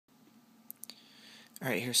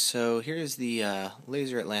Alright, here's the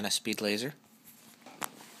Laser Atlanta Speedlaser.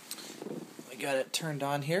 I got it turned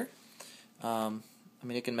on here. I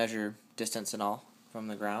mean, it can measure distance and all from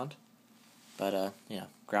the ground, but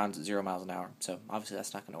ground's at 0 miles an hour, so obviously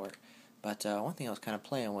that's not going to work. But one thing I was kind of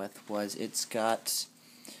playing with was it's got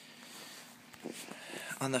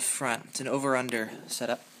on the front, it's an over-under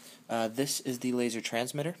setup. This is the laser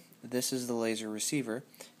transmitter, this is the laser receiver,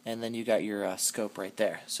 and then you got your scope right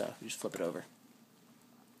there. So you just flip it over.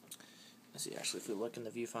 Let's see, actually, if we look in the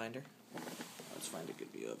viewfinder, let's find a good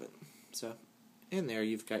view of it. So, in there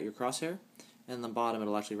you've got your crosshair, and on the bottom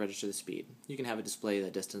it'll actually register the speed. You can have it display the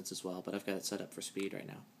distance as well, but I've got it set up for speed right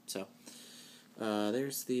now. So,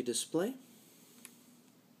 there's the display.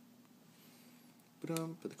 Put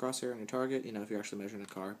the crosshair on your target, if you're actually measuring a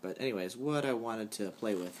car. But anyways, what I wanted to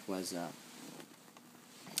play with was,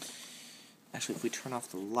 actually, if we turn off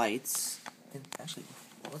the lights, and actually,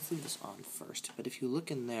 let's leave this on first. But if you look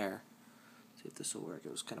in there, see if this will work.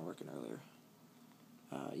 It was kind of working earlier.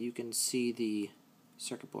 You can see the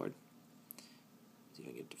circuit board. See if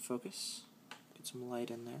I can get it to focus. Get some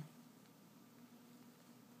light in there.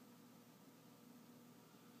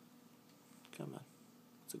 Come on.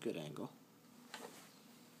 It's a good angle.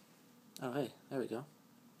 Oh, hey, there we go.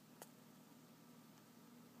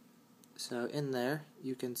 So in there,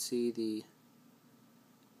 you can see the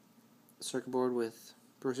circuit board with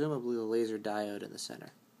presumably the laser diode in the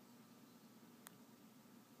center.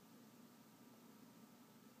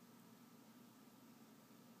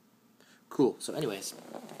 Cool. So anyways,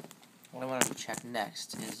 what I wanted to check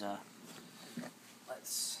next is,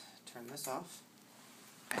 let's turn this off.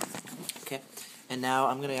 Okay. And now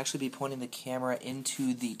I'm going to actually be pointing the camera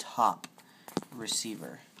into the top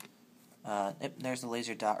receiver. There's the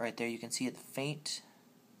laser dot right there. You can see it faint,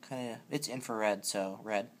 it's infrared, so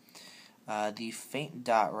red. The faint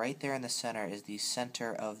dot right there in the center is the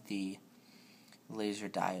center of the laser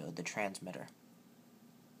diode, the transmitter.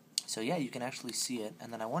 So yeah, you can actually see it,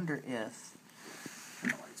 and then I wonder if the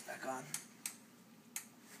light's back on.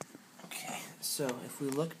 Okay, so if we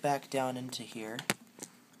look back down into here,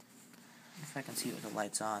 if I can see it with the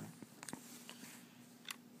lights on,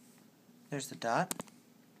 there's the dot.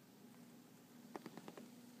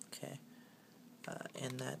 Okay,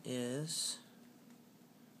 and that is,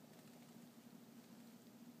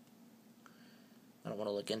 I don't want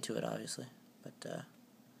to look into it obviously, but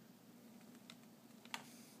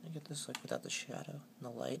I get this without the shadow and the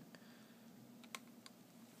light.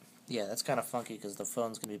 Yeah, that's kind of funky because the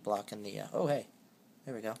phone's going to be blocking the, oh hey,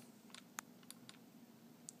 there we go.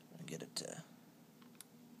 Get it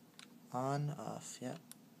on, off, yeah,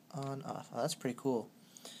 on, off. Oh, that's pretty cool.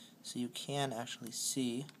 So you can actually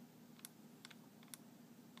see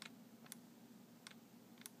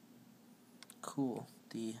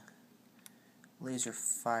the laser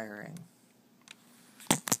firing.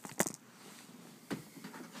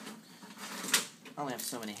 I only have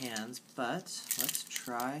so many hands, but let's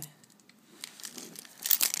try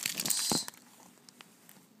this.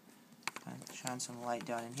 Shine some light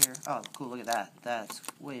down in here. Oh, cool, look at that. That's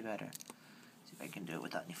way better. See if I can do it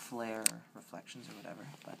without any flare or reflections or whatever.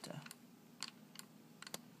 But, I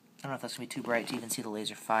don't know if that's going to be too bright to even see the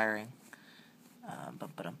laser firing.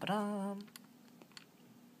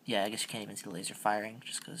 Yeah, I guess you can't even see the laser firing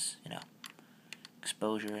just because,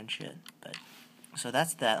 exposure and shit. But so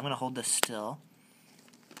that's that. I'm going to hold this still.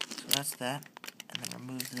 So that's that. And then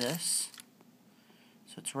remove this.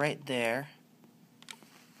 So it's right there.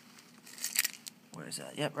 Where is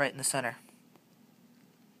that? Yep, right in the center.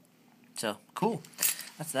 So, cool.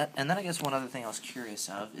 That's that. And then I guess one other thing I was curious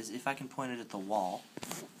of is if I can point it at the wall.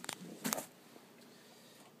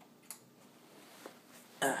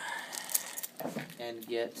 And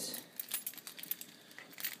get...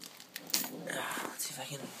 let's see if I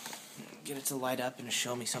can get it to light up and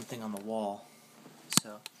show me something on the wall.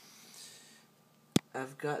 So,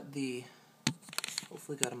 I've got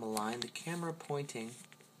hopefully got them aligned, the camera pointing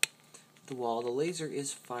the wall. The laser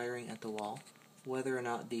is firing at the wall. Whether or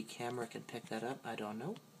not the camera can pick that up, I don't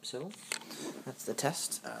know. So, that's the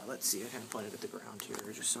test. Let's see, I can point it at the ground here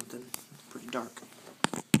or just something. It's pretty dark.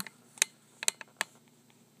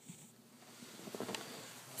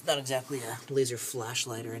 It's not exactly a laser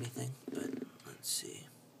flashlight or anything, but let's see.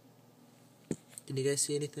 Can you guys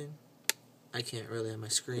see anything? I can't really on my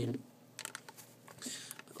screen.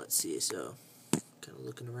 But let's see, so, kind of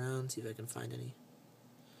looking around, see if I can find any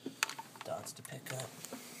dots to pick up.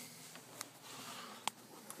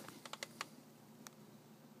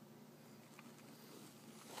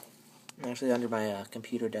 I'm actually under my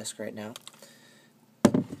computer desk right now.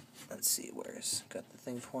 Let's see, got the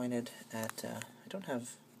thing pointed at, I don't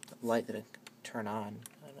have a light that turn on,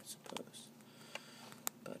 I don't suppose.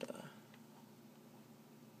 But,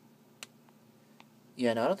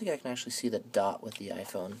 yeah, no, I don't think I can actually see the dot with the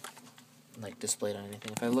iPhone, like, displayed on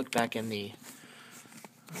anything. If I look back in the...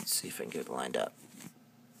 Let's see if I can get it lined up.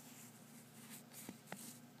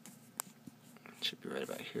 It should be right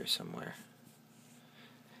about here somewhere.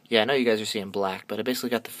 Yeah, I know you guys are seeing black, but I basically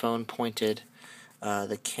got the phone pointed,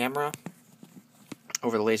 the camera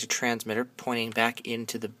over the laser transmitter, pointing back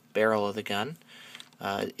into the barrel of the gun.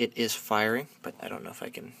 It is firing, but I don't know if I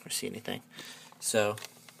can see anything. So,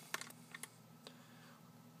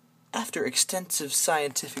 after extensive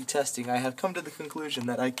scientific testing, I have come to the conclusion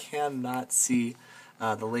that I cannot see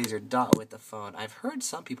the laser dot with the phone. I've heard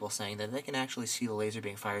some people saying that they can actually see the laser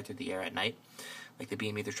being fired through the air at night, like the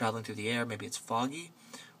beam either traveling through the air, maybe it's foggy,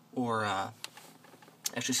 or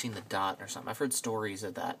actually seeing the dot or something. I've heard stories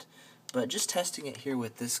of that. But just testing it here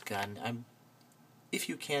with this gun, if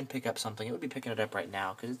you can pick up something, it would be picking it up right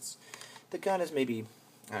now, because the gun is maybe,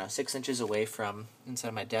 I don't know, 6 inches away from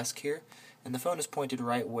inside my desk here, and the phone is pointed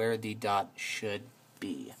right where the dot should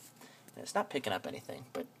be. And it's not picking up anything,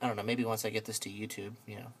 but I don't know, maybe once I get this to YouTube,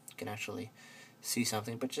 you can actually see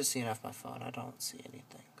something, but just seeing off my phone, I don't see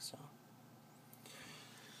anything, so.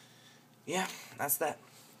 Yeah, that's that.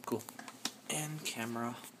 Cool. And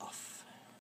camera